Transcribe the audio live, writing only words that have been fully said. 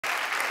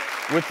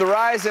With the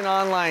rise in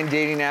online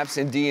dating apps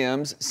and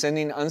DMs,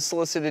 sending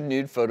unsolicited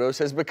nude photos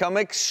has become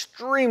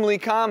extremely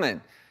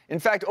common. In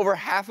fact, over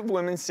half of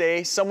women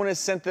say someone has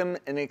sent them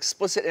an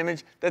explicit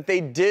image that they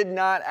did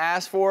not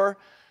ask for.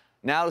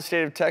 Now the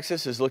state of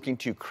Texas is looking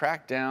to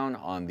crack down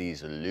on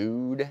these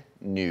lewd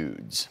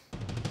nudes.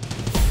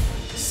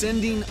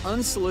 Sending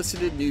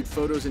unsolicited nude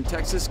photos in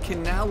Texas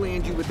can now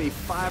land you with a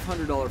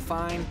 $500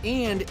 fine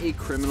and a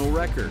criminal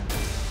record.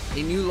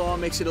 A new law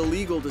makes it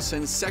illegal to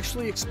send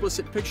sexually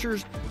explicit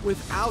pictures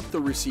without the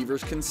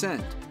receiver's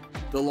consent.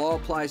 The law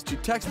applies to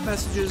text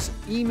messages,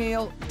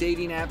 email,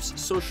 dating apps,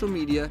 social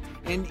media,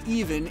 and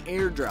even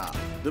AirDrop.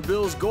 The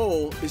bill's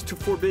goal is to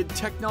forbid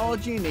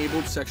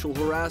technology-enabled sexual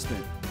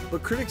harassment,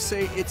 but critics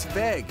say it's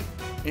vague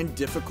and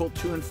difficult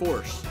to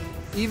enforce.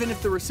 Even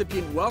if the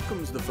recipient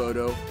welcomes the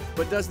photo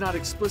but does not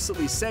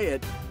explicitly say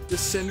it, the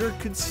sender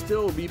could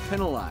still be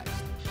penalized.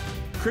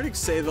 Critics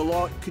say the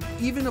law could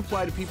even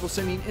apply to people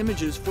sending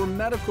images for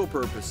medical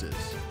purposes.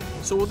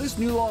 So will this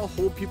new law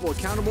hold people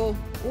accountable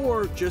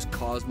or just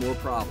cause more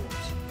problems?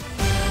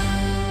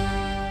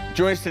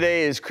 Joining us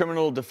today is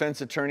criminal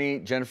defense attorney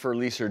Jennifer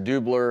Lisa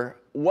Dubler.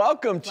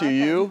 Welcome to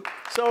you.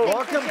 So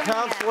welcome,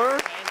 counselor.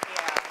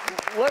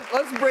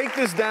 Let's break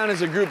this down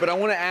as a group, but I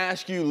want to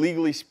ask you,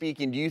 legally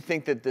speaking, do you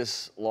think that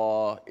this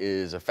law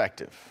is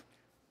effective?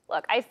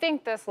 Look, I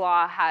think this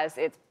law has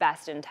its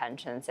best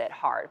intentions at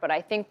heart, but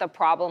I think the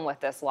problem with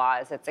this law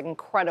is it's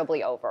incredibly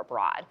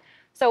overbroad.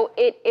 So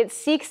it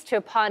seeks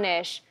to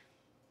punish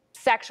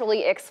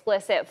sexually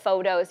explicit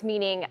photos,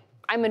 meaning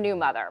I'm a new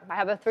mother. I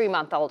have a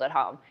 3-month-old at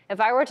home.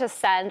 If I were to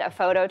send a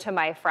photo to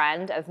my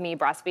friend of me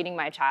breastfeeding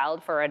my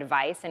child for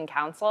advice and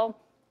counsel,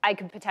 I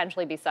could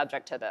potentially be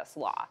subject to this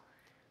law.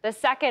 The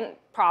second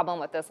problem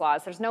with this law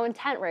is there's no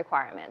intent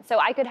requirement. So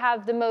I could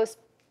have the most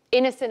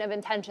innocent of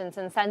intentions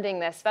in sending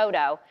this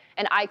photo,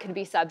 and I could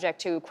be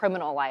subject to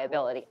criminal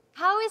liability.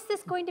 How is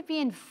this going to be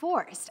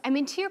enforced? I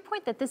mean, to your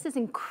point that this is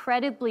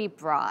incredibly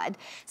broad,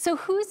 so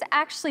who's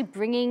actually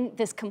bringing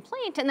this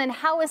complaint, and then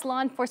how is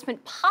law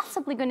enforcement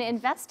possibly going to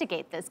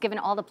investigate this, given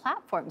all the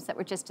platforms that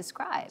were just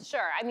described?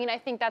 Sure, I mean, I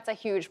think that's a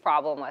huge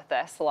problem with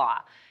this law.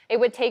 It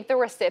would take the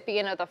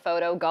recipient of the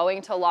photo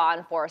going to law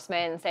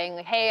enforcement and saying,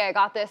 hey, I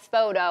got this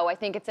photo, I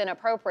think it's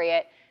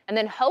inappropriate, and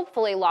then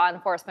hopefully law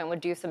enforcement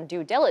would do some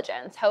due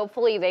diligence.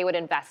 Hopefully they would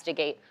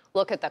investigate,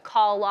 look at the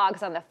call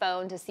logs on the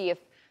phone to see if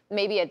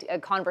maybe a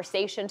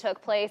conversation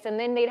took place, and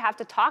then they'd have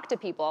to talk to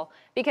people,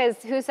 because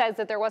who says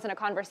that there wasn't a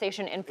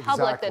conversation in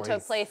public that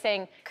took place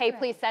saying, hey,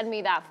 please send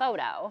me that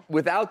photo?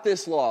 Without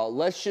this law,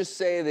 let's just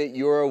say that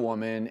you're a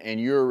woman and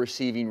you're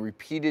receiving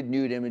repeated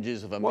nude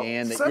images of a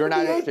man that you're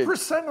not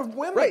interested in. 78% of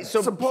women. Right,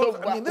 so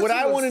I mean, what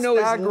I want to know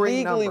is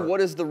legally, number.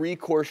 what is the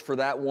recourse for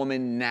that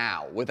woman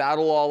now, without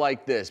a law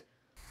like this?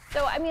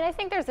 So, I mean, I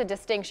think there's a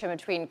distinction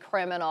between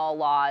criminal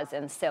laws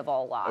and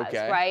civil laws,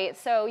 right?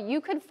 So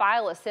you could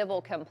file a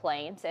civil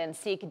complaint and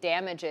seek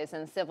damages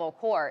in civil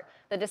court.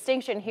 The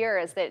distinction here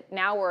is that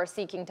now we're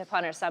seeking to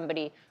punish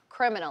somebody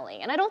criminally.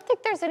 And I don't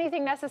think there's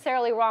anything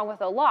necessarily wrong with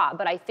the law,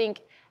 but I think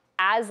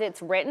as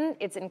it's written,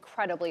 it's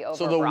incredibly overbroad.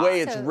 So the way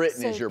it's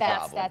written is your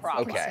problem. That's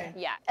okay.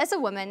 Yeah. As a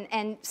woman,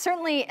 and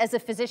certainly as a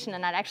physician,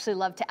 and I'd actually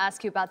love to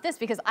ask you about this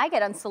because I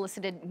get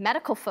unsolicited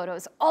medical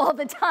photos all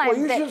the time. Well,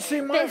 you should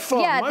see my phone.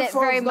 Yeah, my that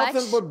phone's very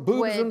nothing much but boobs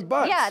would, and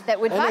butts. Yeah, that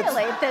would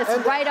violate this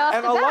right off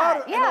the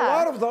bat. And a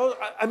lot of those,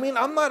 I mean,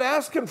 I'm not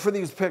asking for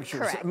these pictures.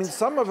 Correct. I mean,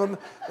 some of them,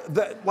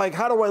 like,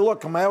 how do I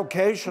look? Am I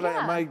okay?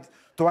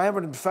 Do I have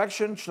an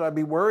infection? Should I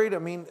be worried? I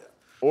mean...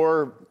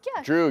 Or,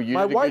 Drew, you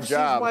did a good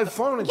job. My wife sees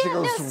my phone and she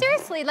goes... No,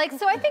 seriously. Like,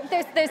 so I think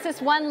there's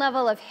this one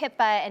level of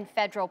HIPAA and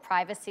federal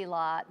privacy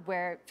law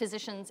where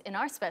physicians in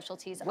our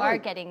specialties are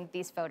getting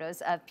these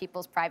photos of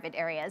people's private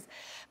areas.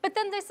 But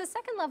then there's the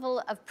second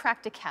level of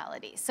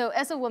practicality. So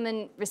as a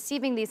woman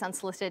receiving these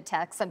unsolicited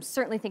texts, I'm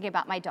certainly thinking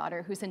about my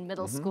daughter who's in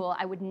middle school.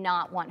 I would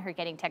not want her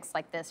getting texts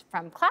like this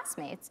from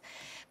classmates.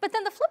 But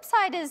then the flip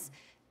side is,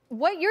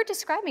 what you're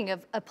describing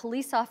of a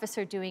police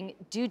officer doing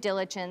due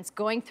diligence,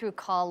 going through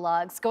call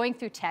logs, going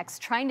through texts,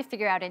 trying to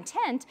figure out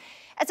intent,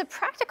 as a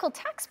practical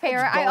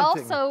taxpayer, I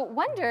also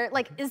wonder,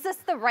 like, is this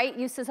the right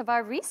uses of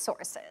our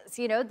resources?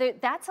 You know,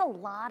 that's a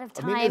lot of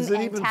time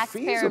and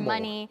taxpayer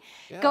money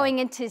going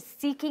into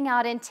seeking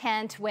out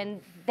intent when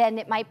then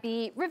it might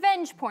be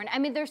revenge porn. I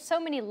mean, there's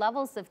so many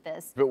levels of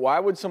this. But why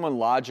would someone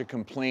lodge a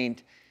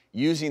complaint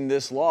using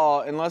this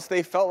law unless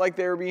they felt like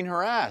they were being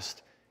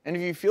harassed? And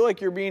if you feel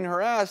like you're being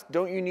harassed,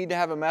 don't you need to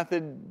have a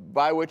method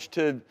by which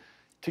to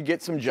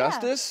get some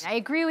justice? I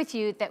agree with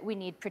you that we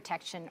need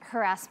protection.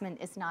 Harassment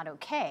is not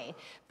okay.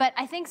 But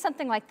I think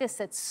something like this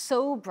that's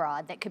so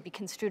broad that could be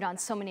construed on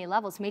so many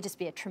levels may just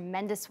be a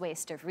tremendous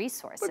waste of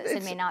resources.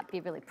 It may not be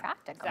really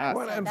practical.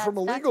 And from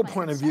a legal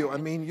point of view, I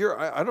mean,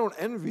 I don't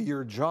envy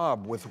your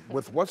job with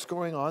what's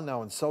going on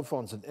now in cell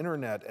phones and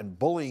internet and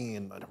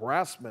bullying and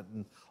harassment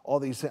and all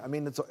these things. I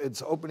mean,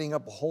 it's opening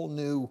up a whole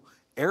new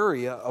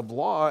area of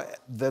law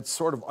that's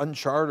sort of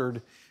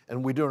uncharted,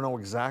 and we don't know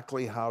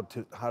exactly how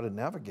to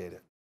navigate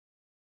it.